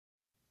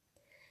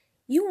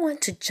You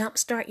want to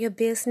jumpstart your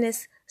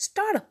business?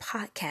 Start a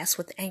podcast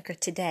with Anchor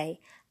today.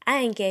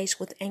 I engaged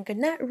with Anchor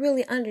not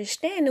really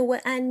understanding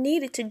what I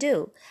needed to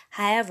do.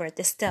 However,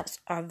 the steps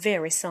are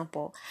very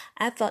simple.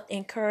 I felt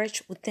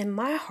encouraged within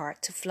my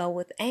heart to flow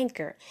with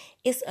Anchor.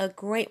 It's a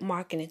great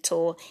marketing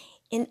tool,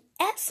 an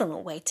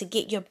excellent way to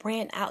get your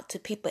brand out to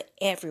people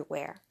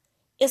everywhere.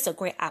 It's a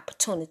great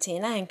opportunity,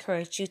 and I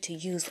encourage you to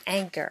use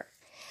Anchor.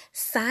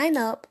 Sign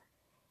up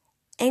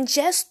and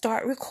just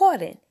start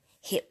recording.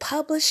 Hit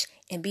publish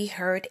and be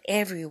heard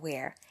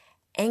everywhere.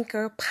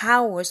 Anchor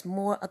powers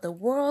more of the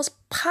world's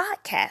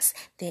podcasts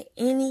than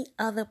any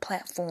other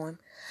platform.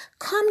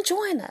 Come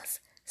join us.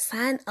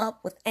 Sign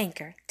up with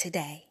Anchor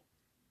today.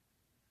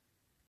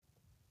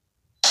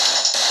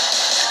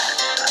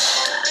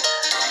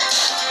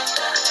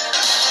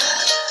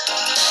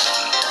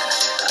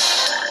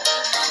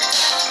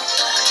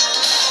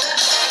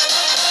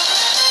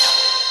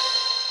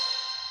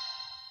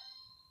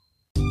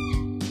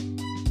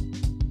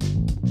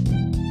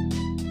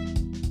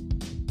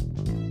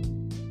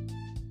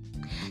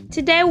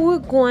 Today we're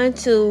going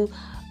to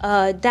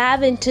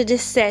dive into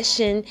this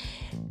session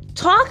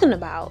talking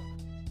about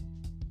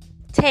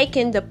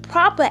taking the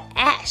proper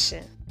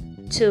action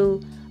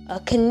to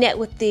connect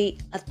with the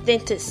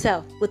authentic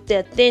self, with the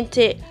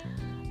authentic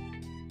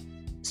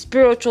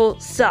spiritual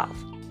self,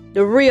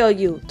 the real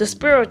you, the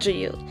spiritual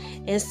you.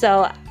 And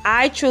so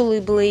I truly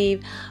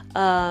believe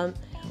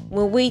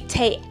when we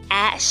take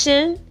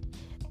action,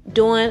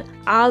 doing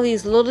all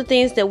these little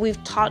things that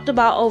we've talked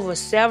about over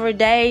several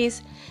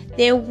days,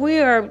 then we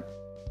are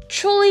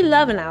truly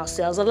loving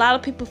ourselves. A lot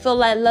of people feel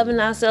like loving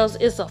ourselves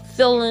is a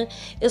feeling.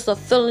 It's a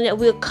feeling that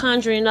we're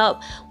conjuring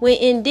up, when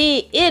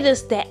indeed it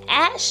is the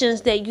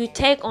actions that you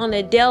take on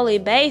a daily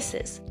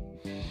basis.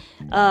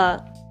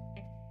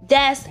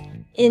 That's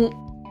in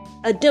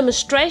a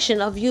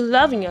demonstration of you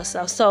loving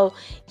yourself. So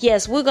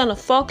yes, we're going to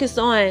focus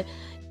on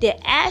the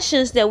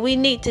actions that we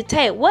need to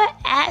take. What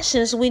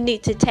actions we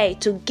need to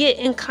take to get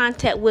in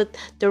contact with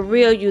the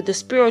real you, the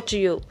spiritual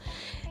you.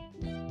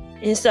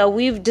 And so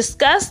we've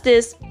discussed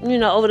this,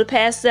 over the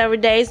past several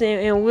days,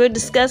 and we're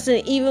discussing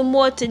even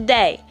more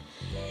today.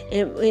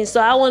 And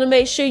so I want to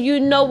make sure you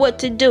know what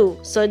to do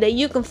so that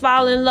you can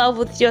fall in love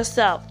with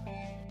yourself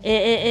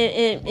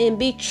and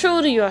be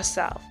true to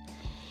yourself.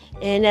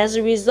 And as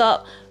a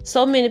result,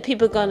 so many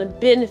people are going to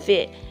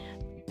benefit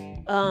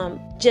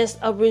just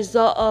a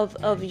result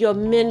of your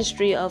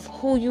ministry, of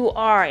who you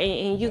are.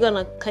 And you're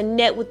going to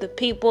connect with the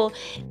people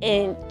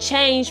and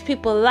change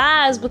people's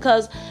lives,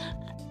 because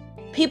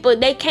people,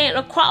 they came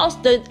across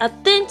the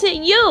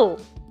authentic you.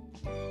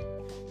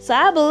 So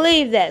I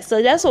believe that.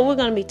 So that's what we're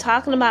going to be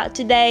talking about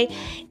today.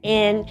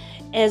 And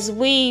as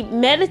we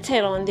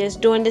meditate on this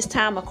during this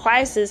time of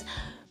crisis,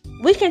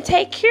 we can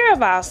take care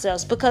of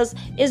ourselves, because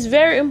it's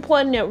very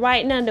important that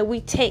right now that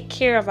we take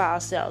care of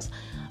ourselves.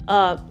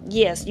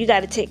 Yes, you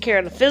got to take care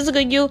of the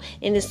physical you,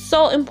 and it's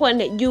so important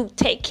that you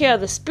take care of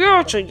the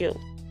spiritual you,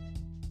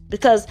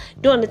 because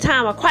during the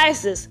time of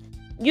crisis,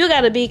 you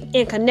got to be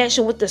in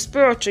connection with the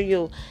spiritual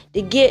you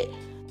to get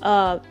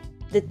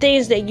the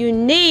things that you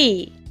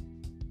need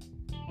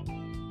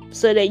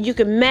so that you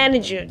can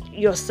manage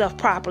yourself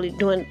properly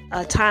during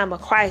a time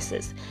of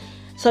crisis.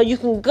 So you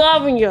can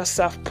govern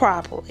yourself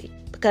properly,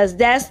 because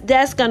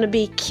that's going to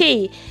be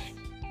key,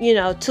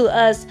 to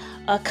us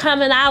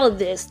coming out of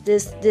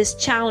this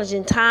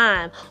challenging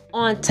time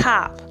on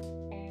top.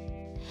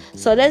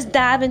 So let's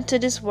dive into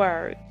this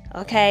word,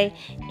 okay?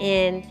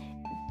 And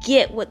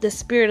get what the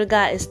Spirit of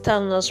God is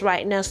telling us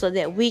right now, so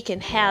that we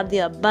can have the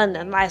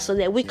abundant life, so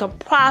that we can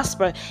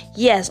prosper,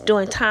 yes,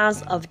 during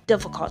times of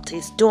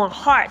difficulties, during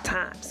hard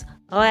times.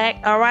 All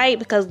right,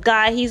 because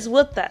God, He's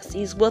with us.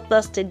 He's with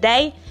us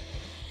today,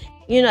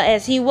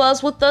 as He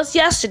was with us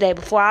yesterday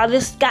before all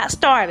this got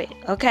started.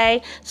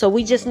 Okay, so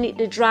we just need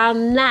to draw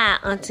nigh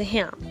unto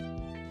Him.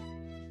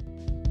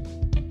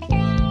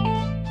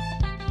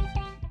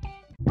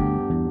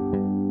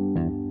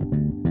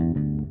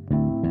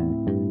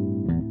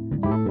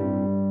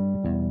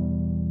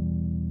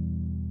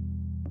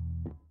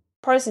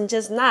 Person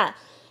just not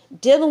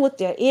dealing with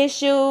their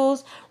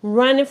issues,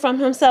 running from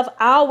himself,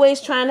 always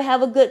trying to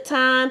have a good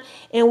time.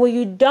 And when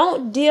you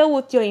don't deal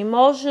with your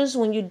emotions,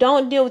 when you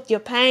don't deal with your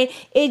pain,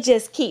 it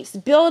just keeps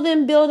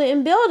building.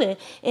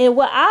 And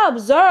what I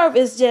observe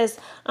is just,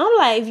 I'm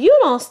like, if you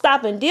don't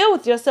stop and deal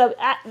with yourself,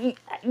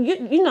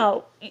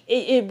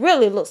 it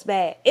really looks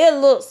bad. It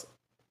looks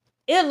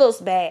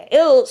bad.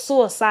 It looks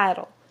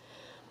suicidal.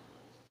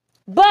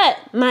 But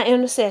my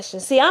intercession,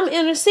 see, I'm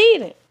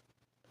interceding.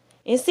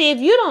 And see, if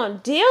you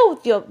don't deal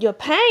with your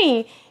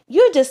pain,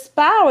 you just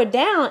spiral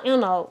down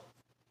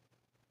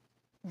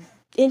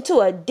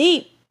into a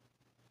deep,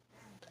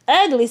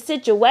 ugly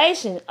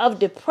situation of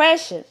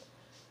depression,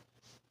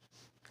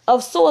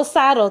 of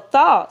suicidal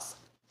thoughts.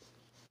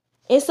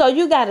 And so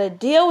you got to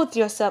deal with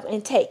yourself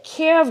and take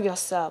care of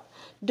yourself.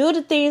 Do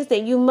the things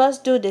that you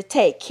must do to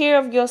take care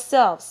of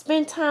yourself.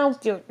 Spend time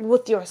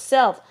with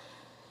yourself.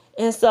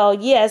 And so,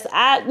 yes,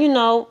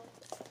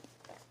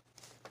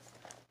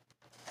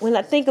 when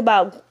I think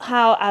about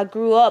how I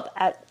grew up,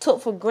 I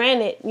took for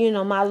granted,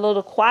 my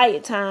little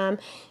quiet time.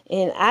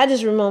 And I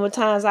just remember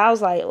times I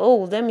was like,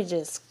 oh, I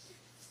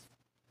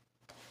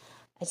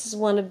just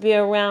want to be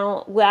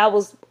around where I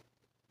was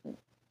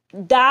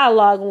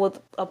dialoguing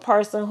with a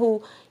person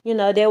who,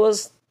 there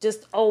was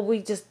just,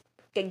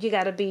 you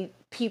got to be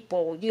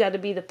people. You got to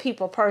be the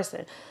people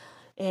person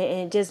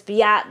and just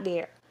be out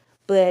there.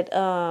 But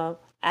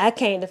I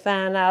came to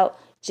find out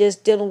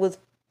just dealing with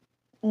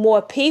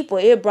more people,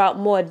 it brought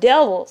more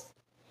devils.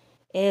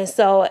 And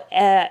so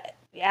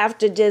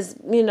after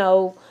just,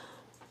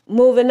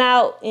 moving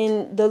out,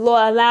 and the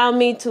Lord allowed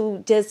me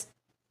to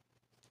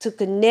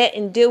connect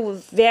and deal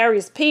with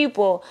various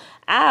people,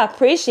 I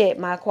appreciate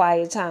my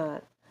quiet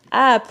time.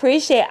 I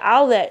appreciate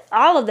all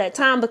of that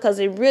time, because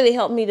it really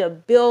helped me to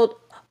build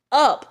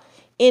up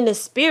in the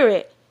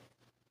spirit,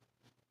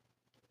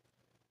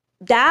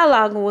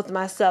 dialoguing with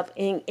myself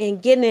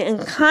and getting in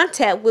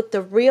contact with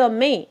the real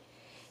me.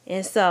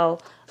 And so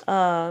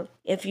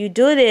if you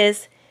do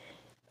this,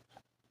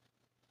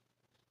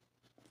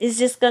 it's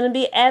just going to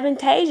be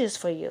advantageous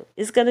for you.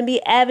 It's going to be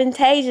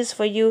advantageous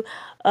for you,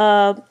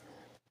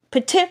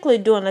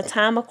 particularly during a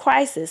time of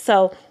crisis.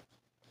 So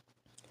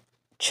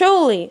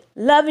truly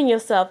loving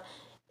yourself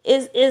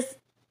is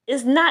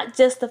not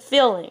just a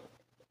feeling.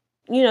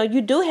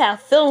 You do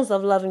have feelings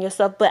of loving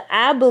yourself, but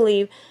I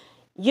believe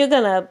you're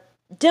going to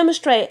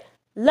demonstrate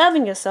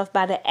loving yourself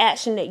by the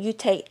action that you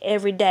take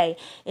every day.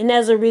 And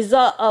as a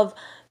result of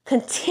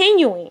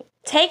continuing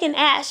taking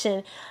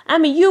action,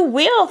 you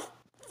will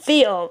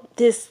feel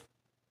this,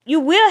 you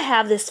will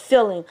have this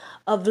feeling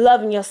of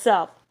loving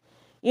yourself.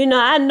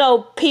 I know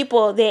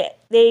people that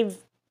they've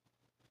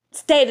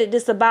stated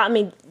this about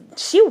me.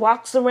 She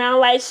walks around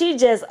like she's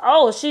just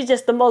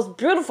the most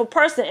beautiful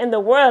person in the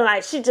world.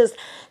 Like she just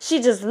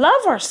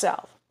love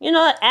herself.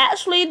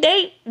 Actually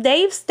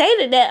they've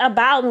stated that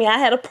about me. I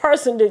had a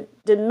person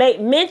to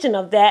make mention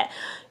of that,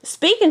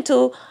 speaking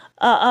to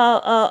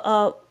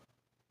a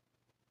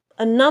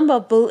number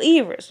of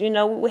believers. We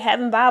were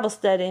having Bible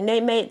study, and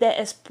they made that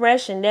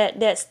expression,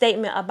 that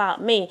statement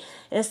about me.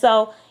 And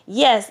so,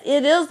 yes,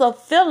 it is a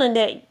feeling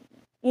that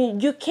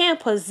you can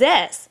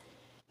possess,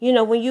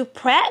 when you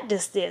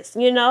practice this.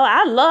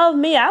 I love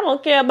me. I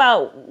don't care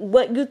about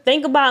what you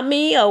think about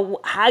me or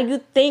how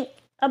you think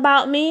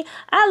about me.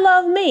 I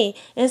love me.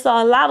 And so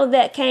a lot of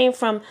that came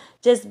from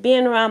just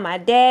being around my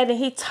dad, and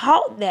he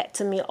taught that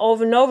to me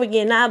over and over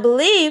again. And I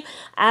believe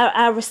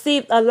I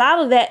received a lot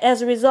of that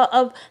as a result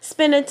of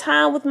spending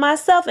time with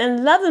myself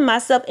and loving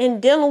myself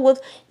and dealing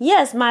with,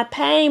 yes, my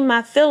pain,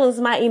 my feelings,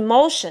 my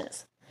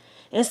emotions.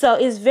 And so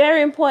it's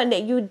very important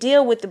that you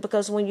deal with it,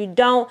 because when you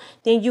don't,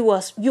 then you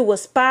will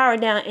spiral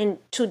down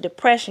into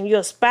depression.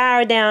 You'll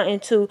spiral down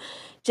into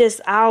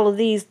just all of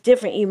these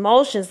different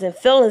emotions and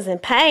feelings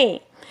and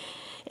pain.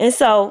 And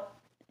so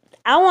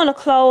I want to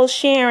close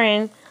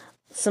sharing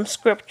some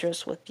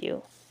scriptures with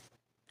you.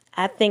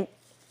 I think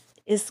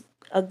it's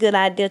a good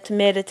idea to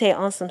meditate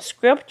on some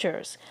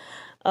scriptures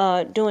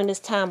during this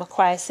time of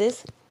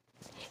crisis.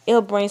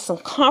 It'll bring some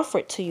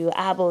comfort to you,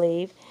 I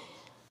believe.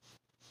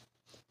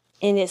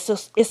 And it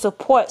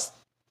supports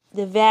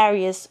the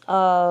various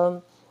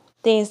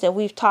things that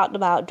we've talked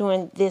about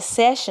during this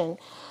session.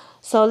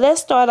 So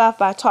let's start off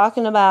by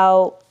talking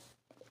about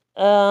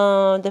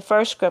the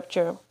first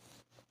scripture.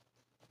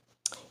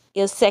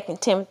 Is 2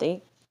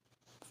 Timothy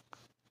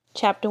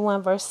chapter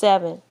 1, verse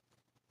 7.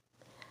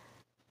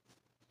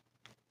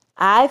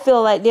 I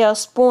feel like they're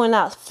spewing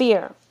out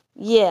fear.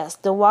 Yes,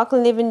 the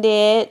walking living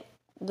dead,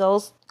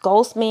 those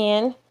ghost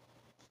men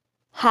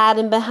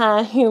hiding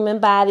behind human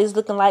bodies,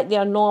 looking like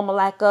they're normal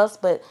like us,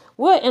 but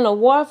we're in a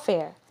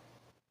warfare.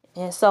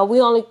 And so we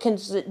only can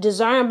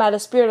discern by the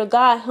Spirit of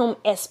God whom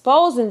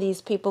exposing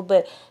these people,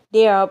 but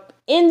they are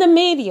in the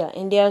media,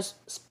 and they're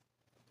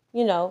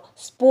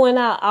spewing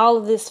out all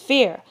of this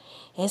fear.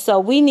 And so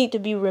we need to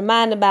be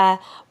reminded by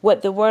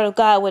what the Word of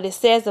God, what it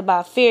says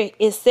about fear.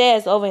 It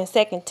says over in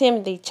 2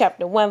 Timothy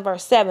chapter 1,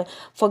 verse 7,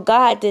 for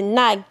God did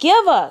not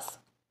give us,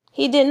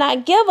 He did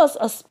not give us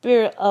a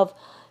spirit of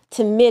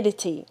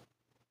timidity,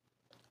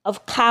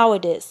 of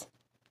cowardice,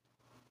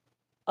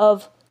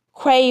 of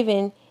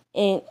craving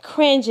and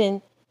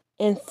cringing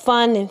and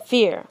fun and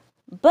fear.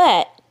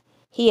 But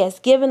He has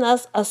given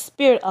us a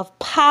spirit of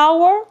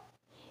power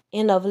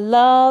and of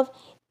love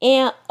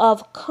and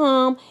of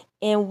calm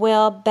and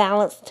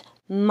well-balanced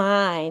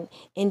mind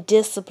and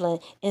discipline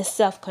and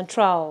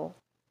self-control.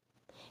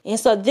 And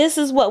so this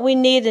is what we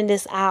need in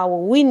this hour.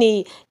 We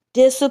need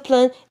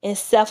discipline and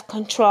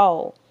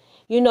self-control.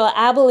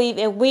 I believe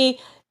if we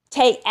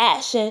take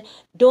action,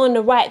 doing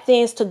the right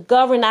things to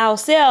govern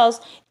ourselves,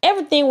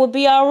 everything will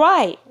be all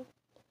right.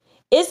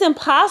 It's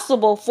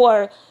impossible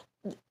for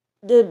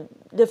the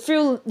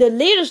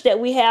leaders that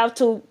we have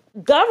to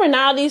govern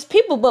all these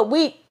people, but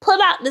we put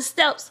out the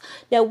steps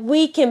that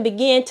we can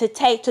begin to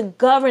take to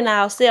govern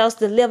ourselves,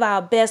 to live our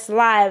best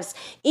lives,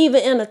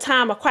 even in a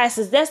time of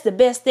crisis. That's the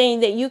best thing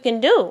that you can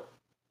do.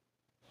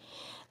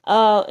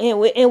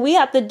 And we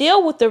have to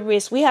deal with the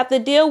risk. We have to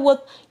deal with,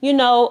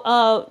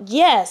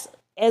 yes,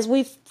 as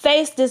we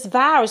face this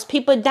virus,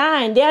 people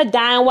dying. They're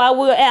dying while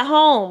we're at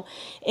home.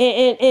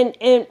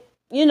 And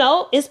you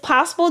know, it's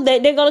possible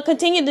that they're going to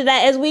continue to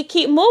die as we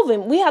keep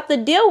moving. We have to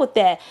deal with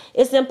that.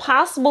 It's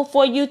impossible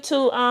for you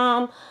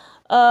to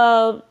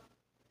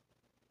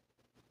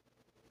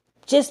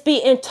just be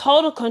in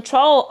total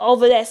control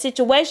over that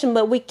situation,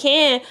 but we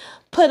can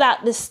put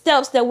out the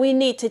steps that we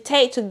need to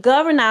take to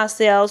govern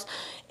ourselves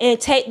and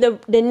take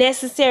the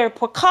necessary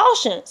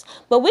precautions.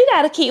 But we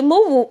got to keep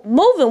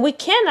moving. We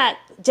cannot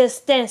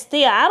just stand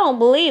still. I don't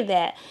believe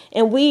that.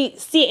 And we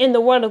see in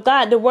the Word of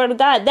God,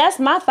 that's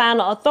my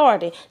final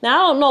authority. Now,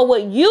 I don't know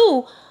what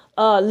you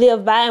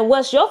live by and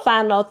what's your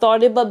final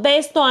authority, but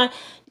based on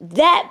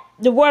that,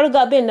 the Word of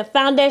God being the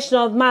foundation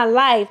of my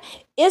life,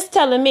 it's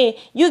telling me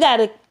you got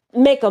to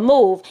make a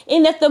move.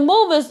 And if the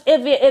move is,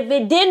 if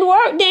it didn't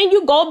work, then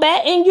you go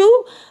back and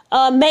you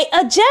make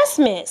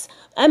adjustments.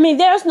 I mean,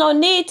 there's no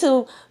need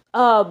to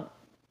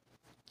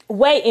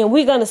wait and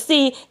we're going to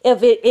see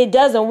if it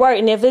doesn't work.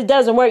 And if it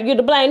doesn't work, you're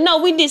to blame.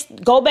 No, we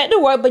just go back to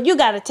work, but you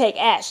got to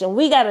take action.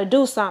 We got to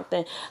do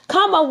something.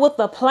 Come up with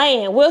a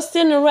plan. We're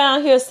sitting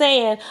around here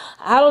saying,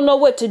 I don't know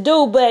what to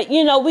do, but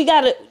you know, you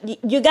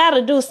got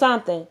to do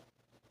something.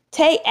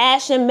 Take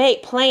action,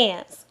 make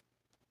plans.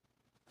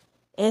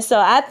 And so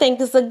I think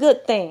it's a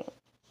good thing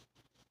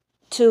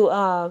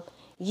to,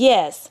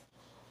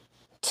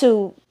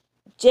 to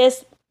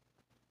just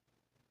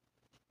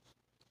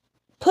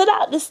put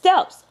out the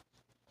steps.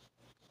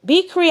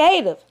 Be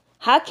creative.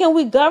 How can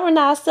we govern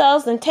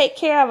ourselves and take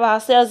care of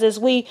ourselves as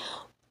we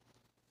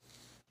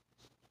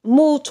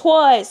move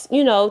towards,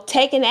 you know,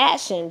 taking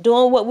action,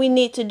 doing what we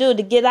need to do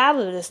to get out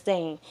of this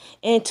thing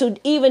and to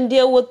even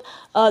deal with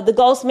the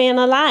Ghost Man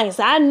Alliance.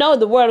 I know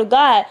the Word of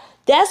God,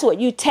 that's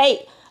what you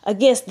take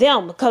against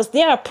them because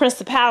they are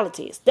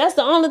principalities. That's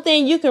the only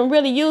thing you can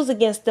really use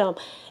against them.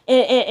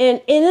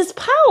 And it's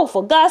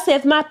powerful. God said,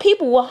 if my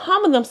people will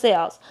humble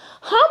themselves,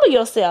 humble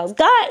yourselves.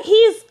 God,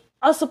 He's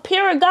a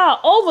superior God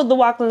over the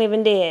walking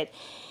living dead.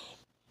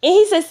 And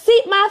He said,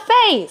 seek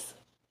my face.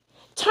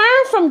 Turn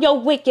from your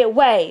wicked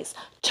ways.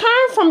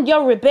 Turn from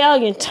your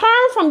rebellion. Turn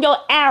from your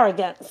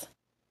arrogance.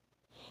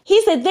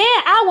 He said, then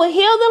I will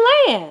heal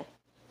the land.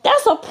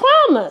 That's a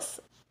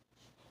promise.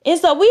 And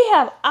so we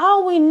have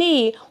all we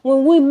need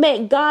when we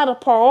make God a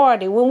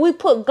priority, when we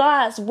put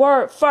God's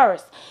word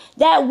first.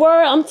 That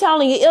word, I'm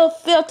telling you, it'll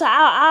filter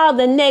out all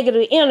the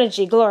negative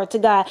energy, glory to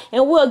God,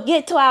 and we'll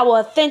get to our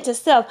authentic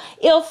self.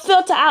 It'll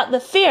filter out the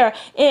fear.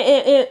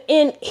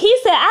 And He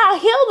said, I'll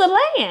heal the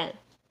land.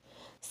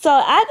 So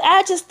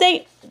I just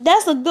think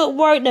that's a good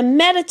word to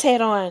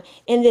meditate on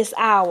in this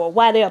hour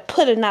while they're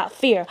putting out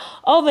fear.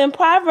 Over in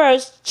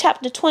Proverbs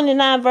chapter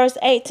 29, verse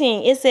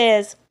 18, it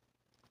says,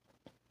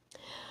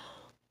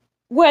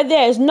 where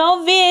there is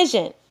no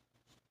vision,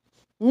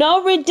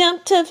 no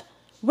redemptive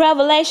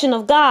revelation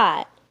of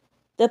God,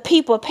 the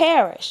people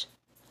perish.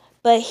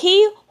 But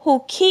he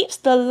who keeps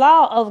the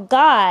law of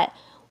God,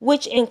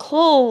 which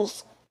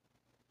includes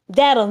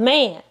that of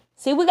man.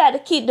 See, we got to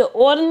keep the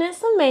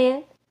ordinance of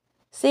man.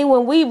 See,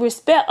 when we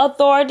respect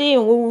authority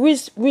and we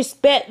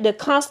respect the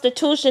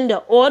Constitution, the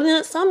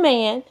ordinance of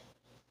man,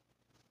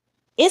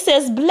 it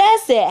says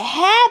blessed,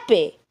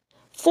 happy,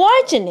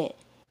 fortunate,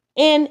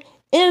 and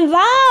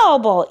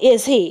inviolable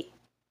is he.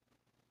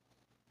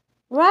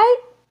 Right?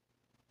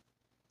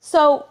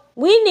 So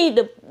we need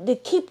to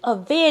keep a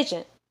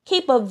vision.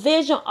 Keep a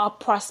vision of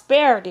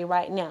prosperity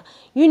right now.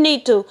 You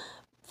need to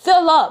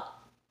fill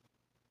up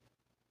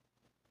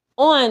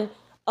on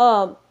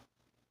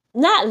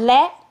not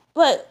lack,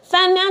 but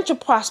financial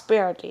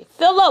prosperity.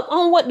 Fill up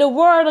on what the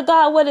Word of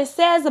God, what it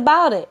says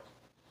about it.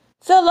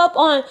 Fill up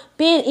on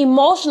being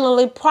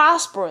emotionally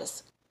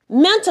prosperous,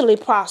 mentally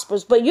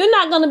prosperous. But you're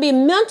not going to be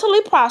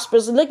mentally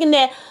prosperous looking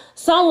at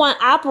someone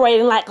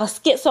operating like a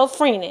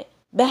schizophrenic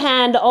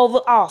behind the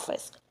Oval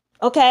Office.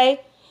 Okay?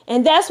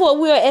 And that's what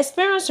we're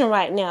experiencing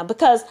right now,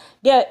 because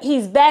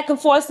he's back and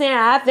forth saying,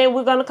 I think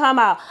we're going to come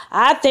out.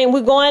 I think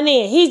we're going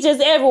in. He's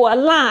just everywhere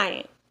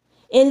lying.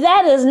 And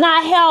that is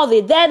not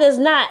healthy. That is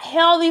not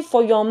healthy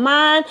for your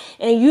mind.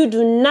 And you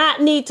do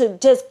not need to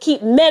just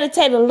keep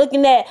meditating,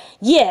 looking at,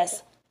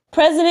 yes,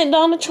 President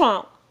Donald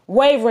Trump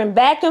wavering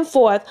back and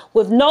forth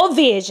with no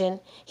vision.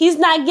 He's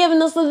not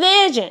giving us a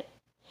vision.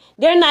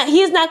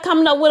 He's not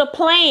coming up with a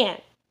plan.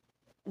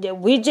 That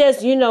we just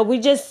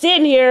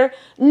sitting here.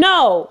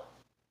 No.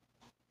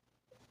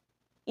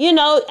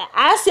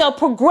 I see a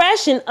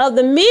progression of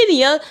the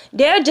media.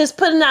 They're just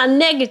putting out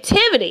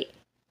negativity.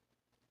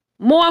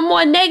 More and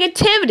more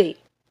negativity.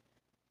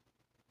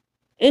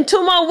 In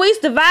 2 more weeks,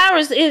 the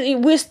virus,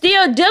 we're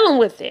still dealing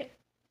with it.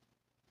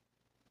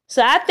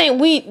 So I think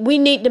we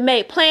need to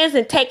make plans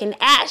and take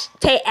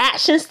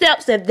action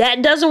steps. If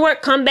that doesn't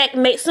work, come back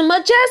and make some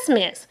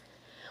adjustments.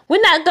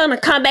 We're not going to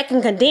come back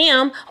and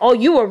condemn, oh,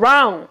 you were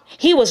wrong,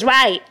 he was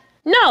right.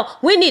 No,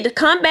 we need to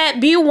come back,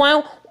 be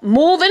one,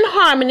 move in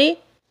harmony,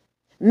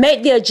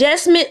 make the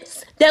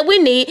adjustments that we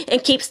need,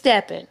 and keep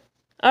stepping.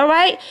 All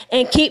right?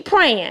 And keep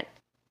praying.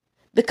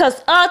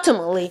 Because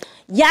ultimately,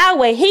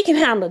 Yahweh, he can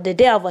handle the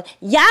devil.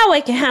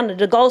 Yahweh can handle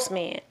the ghost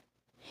man.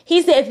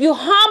 He said, if you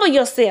humble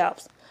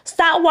yourselves,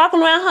 stop walking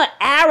around her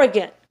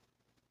arrogant,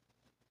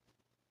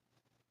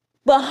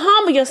 but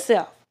humble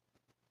yourself.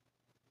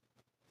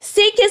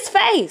 Seek his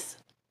face.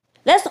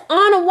 Let's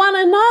honor one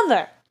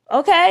another,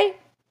 okay?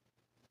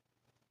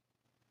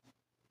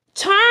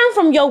 Turn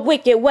from your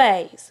wicked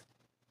ways.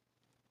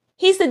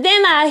 He said,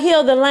 then I'll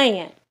heal the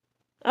land.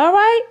 All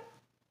right?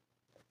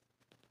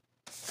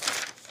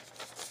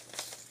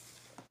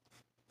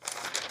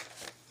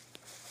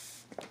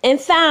 And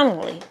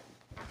finally,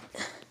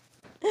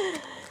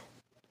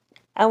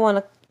 I want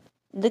to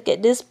look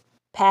at this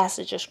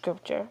passage of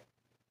scripture.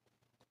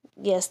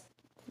 Yes,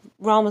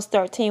 Romans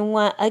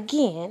 13:1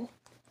 again.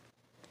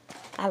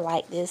 I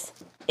like this.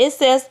 It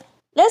says,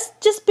 let's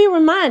just be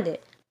reminded.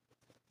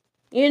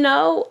 You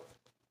know,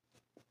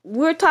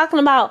 we're talking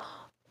about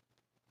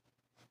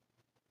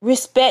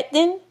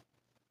respecting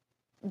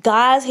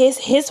God's,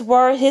 his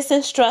word, his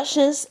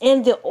instructions,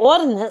 and the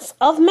ordinance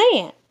of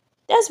man.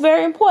 That's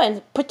very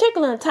important,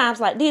 particularly in times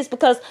like these,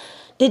 because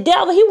the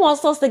devil, he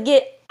wants us to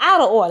get out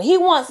of order. He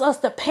wants us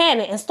to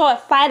panic and start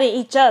fighting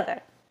each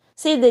other.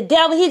 See, the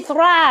devil, he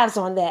thrives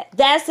on that.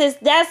 That's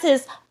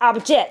his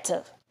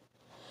objective.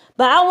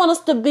 But I want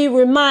us to be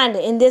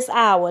reminded in this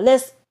hour,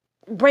 let's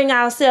bring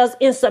ourselves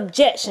in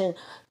subjection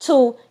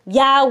to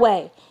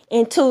Yahweh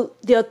and to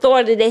the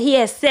authority that he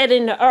has set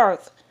in the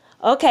earth.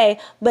 Okay,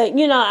 but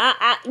you know,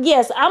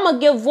 yes, I'm gonna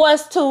give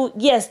voice to,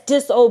 yes,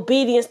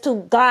 disobedience to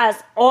God's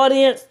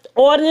ordinance,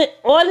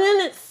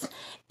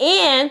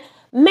 and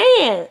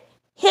man,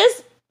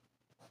 his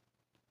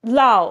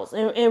laws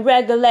and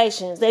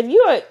regulations. If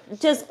you're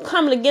just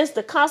coming against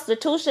the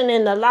Constitution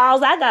and the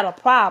laws, I got a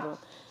problem.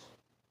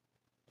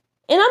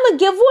 And I'm gonna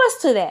give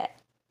voice to that.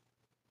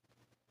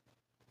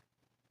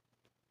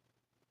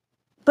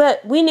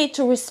 But we need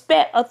to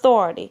respect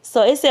authority.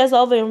 So it says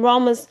over in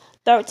Romans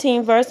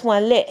 13 verse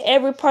 1, let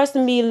every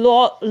person be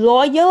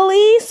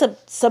loyally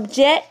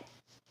subject.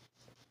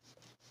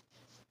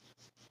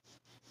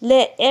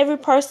 Let every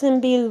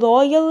person be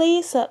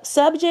loyally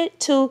subject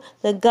to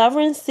the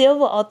governing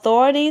civil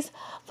authorities,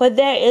 for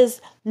there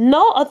is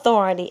no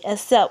authority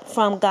except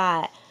from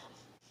God,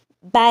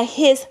 by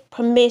his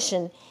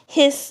permission,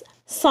 his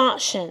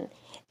sanction,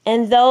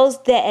 and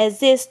those that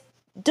exist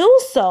do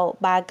so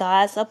by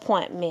God's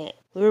appointment.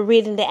 We're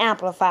reading the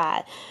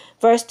Amplified.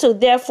 Verse 2,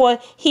 therefore,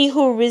 he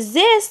who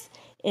resists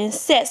and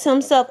sets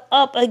himself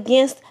up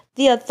against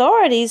the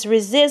authorities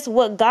resists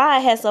what God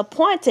has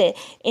appointed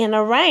and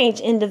arranged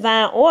in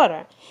divine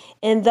order.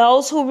 And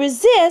those who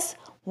resist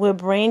will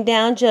bring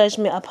down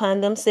judgment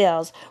upon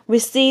themselves,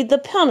 receive the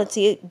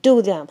penalty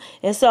due them.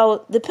 And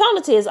so the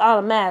penalty is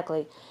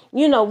automatically,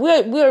 you know,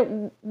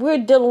 we're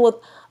dealing with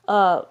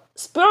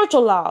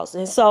spiritual laws.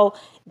 And so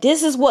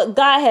this is what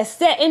God has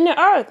set in the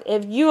earth.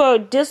 If you are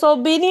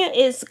disobedient,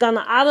 it's going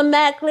to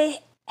automatically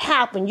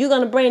happen. You're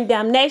going to bring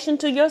damnation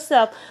to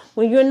yourself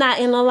when you're not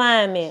in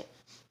alignment.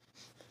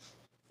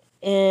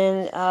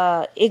 And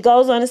it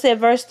goes on to say,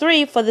 verse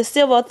 3, for the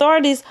civil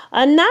authorities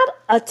are not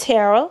a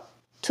terror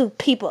to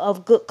people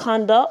of good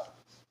conduct,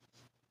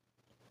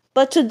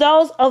 but to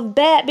those of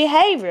bad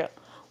behavior.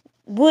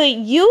 Would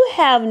you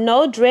have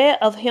no dread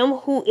of him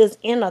who is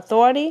in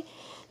authority?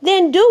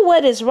 Then do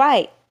what is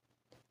right,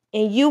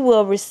 and you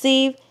will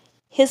receive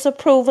his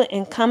approval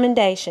and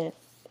commendation.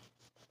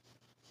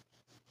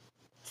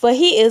 For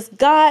he is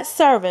God's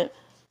servant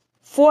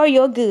for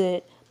your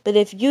good. But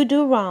if you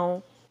do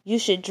wrong, you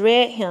should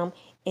dread him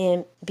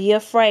and be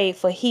afraid,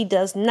 for he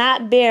does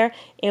not bear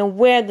and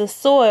wear the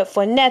sword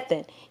for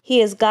nothing.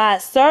 He is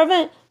God's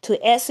servant to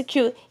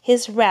execute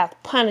his wrath,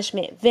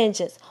 punishment,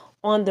 vengeance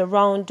on the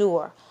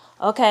wrongdoer.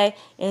 Okay,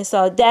 and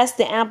so that's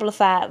the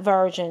Amplified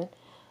version.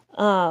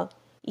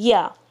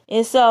 Yeah,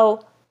 and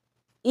so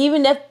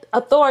even if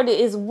authority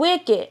is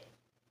wicked,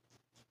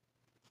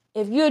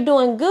 if you're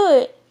doing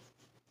good,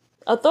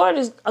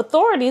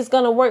 authority is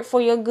going to work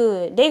for your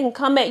good. They can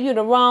come at you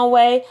the wrong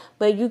way,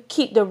 but you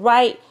keep the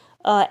right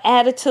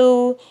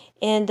attitude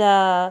and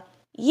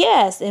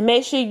yes, and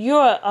make sure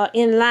you're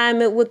in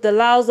alignment with the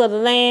laws of the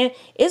land.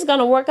 It's going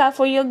to work out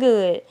for your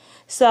good.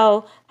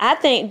 So I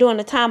think during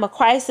the time of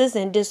crisis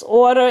and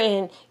disorder,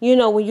 and you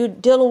know, when you're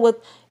dealing with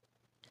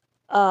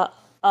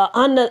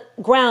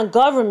underground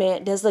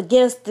government that's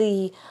against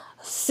the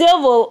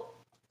civil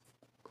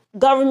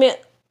government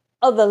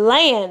of the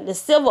land, the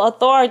civil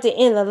authority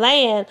in the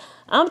land,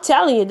 I'm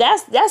telling you,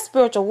 that's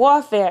spiritual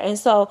warfare. And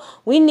so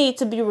we need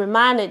to be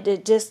reminded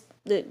to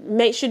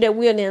make sure that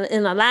we're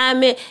in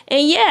alignment.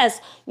 And yes,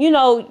 you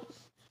know,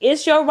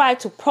 it's your right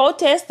to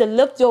protest, to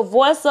lift your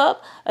voice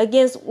up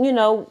against, you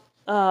know,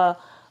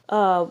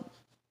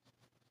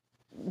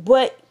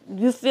 what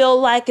you feel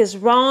like is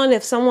wrong,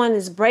 if someone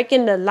is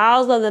breaking the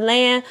laws of the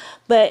land.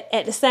 But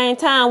at the same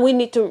time, we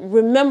need to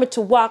remember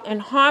to walk in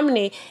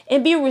harmony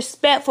and be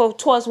respectful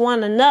towards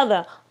one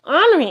another,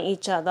 honoring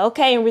each other,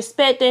 okay, and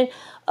respecting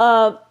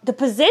the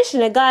position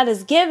that God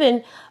has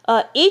given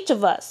each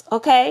of us,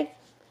 okay.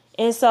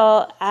 And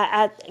so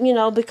I you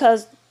know,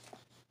 because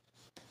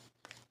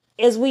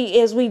as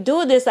we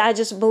do this, I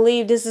just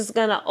believe this is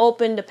going to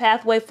open the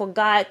pathway for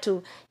God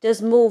to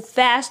just move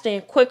faster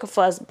and quicker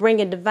for us,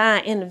 bringing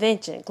divine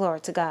intervention. Glory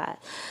to God.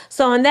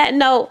 So on that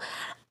note,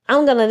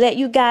 I'm going to let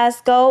you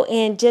guys go,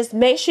 and just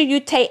make sure you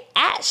take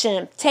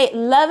action, take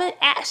loving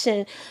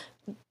action,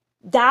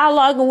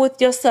 dialoguing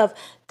with yourself,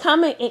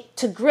 coming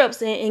to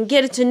grips and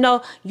getting to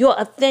know your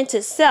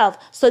authentic self,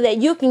 so that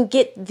you can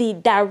get the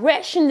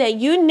direction that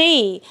you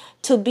need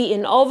to be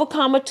an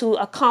overcomer, to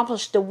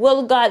accomplish the will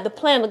of God, the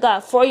plan of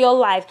God for your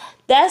life.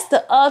 That's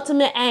the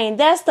ultimate aim.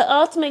 That's the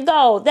ultimate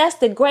goal. That's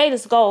the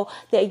greatest goal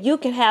that you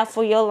can have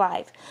for your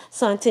life.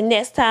 So until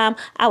next time,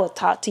 I will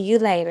talk to you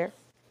later.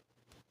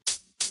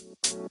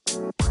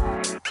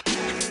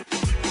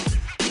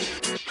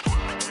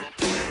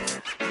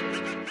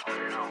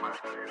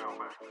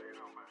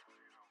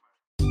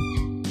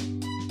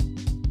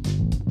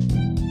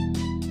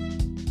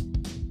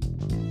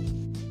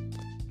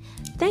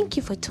 Thank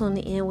you for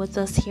tuning in with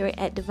us here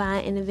at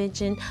Divine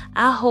Intervention.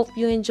 I hope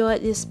you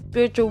enjoyed this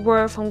spiritual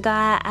word from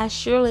God. I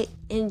surely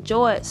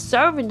enjoyed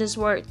serving this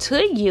word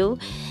to you,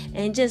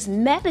 and just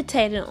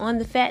meditating on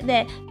the fact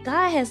that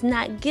God has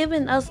not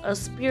given us a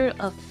spirit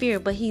of fear,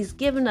 but He's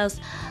given us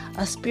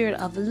a spirit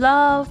of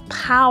love,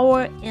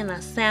 power, and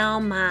a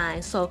sound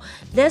mind. So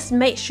let's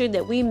make sure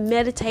that we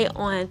meditate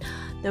on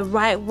the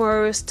right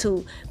words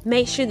to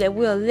make sure that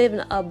we're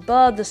living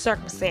above the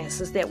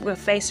circumstances that we're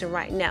facing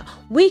right now.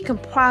 We can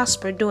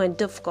prosper during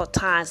difficult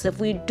times if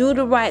we do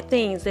the right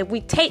things, if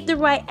we take the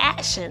right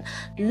action,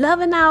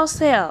 loving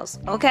ourselves,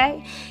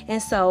 okay? And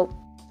so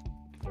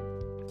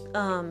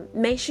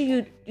make sure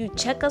you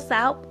check us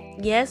out,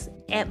 yes,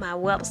 at my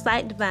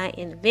website, Divine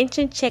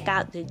Intervention. Check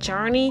out the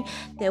journey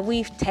that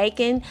we've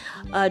taken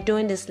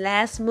during this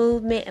last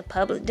movement and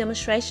public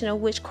demonstration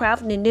of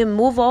witchcraft, and then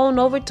move on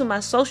over to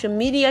my social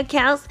media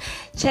accounts.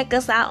 Check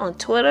us out on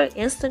Twitter,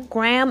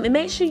 Instagram, and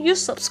make sure you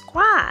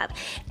subscribe.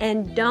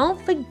 And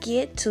don't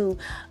forget to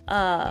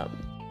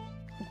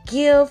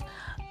give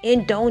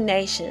in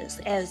donations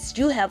as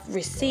you have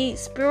received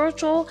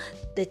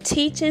the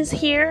teachings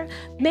here.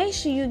 Make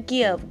sure you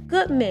give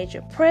good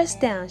measure,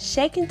 pressed down,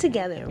 shaken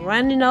together, and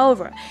running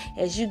over.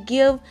 As you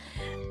give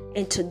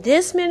into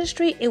this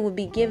ministry, it will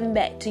be given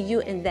back to you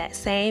in that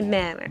same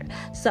manner.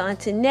 So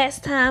until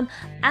next time,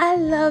 I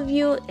love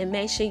you, and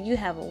make sure you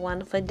have a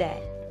wonderful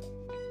day.